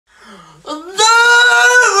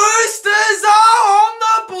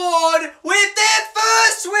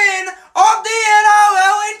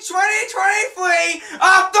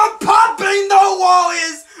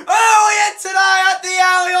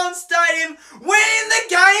winning the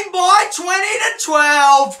game by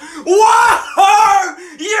 20-12. Whoa!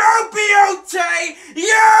 U-B-O-T!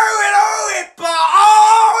 U-N-O-I-P-A!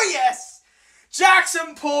 Oh, yes!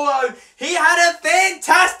 Jackson Paulo, he had a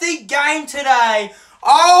fantastic game today.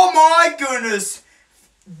 Oh, my goodness.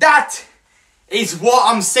 That is what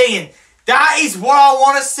I'm seeing. That is what I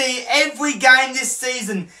want to see every game this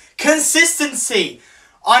season. Consistency.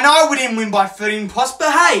 I know we didn't win by 13 plus,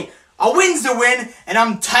 but hey, a win's a win, and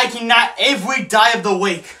I'm taking that every day of the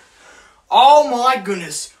week. Oh my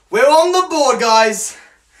goodness. We're on the board, guys.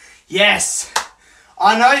 Yes.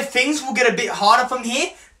 I know things will get a bit harder from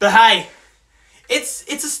here, but hey, it's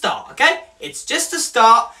a start, okay? It's just a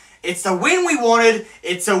start. It's the win we wanted.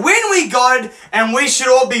 It's a win we got, and we should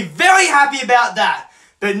all be very happy about that.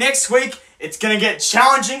 But next week, it's going to get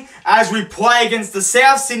challenging as we play against the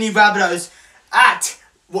South Sydney Rabbitohs at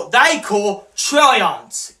what they call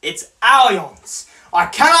Trillions. It's Allions. I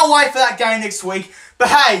cannot wait for that game next week. But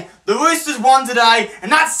hey, the Roosters won today,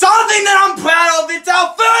 and that's something that I'm proud of. It's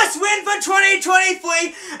our first win for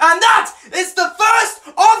 2023, and that is the first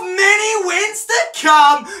of many wins to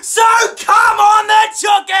come. So come on the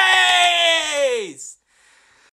Chookies!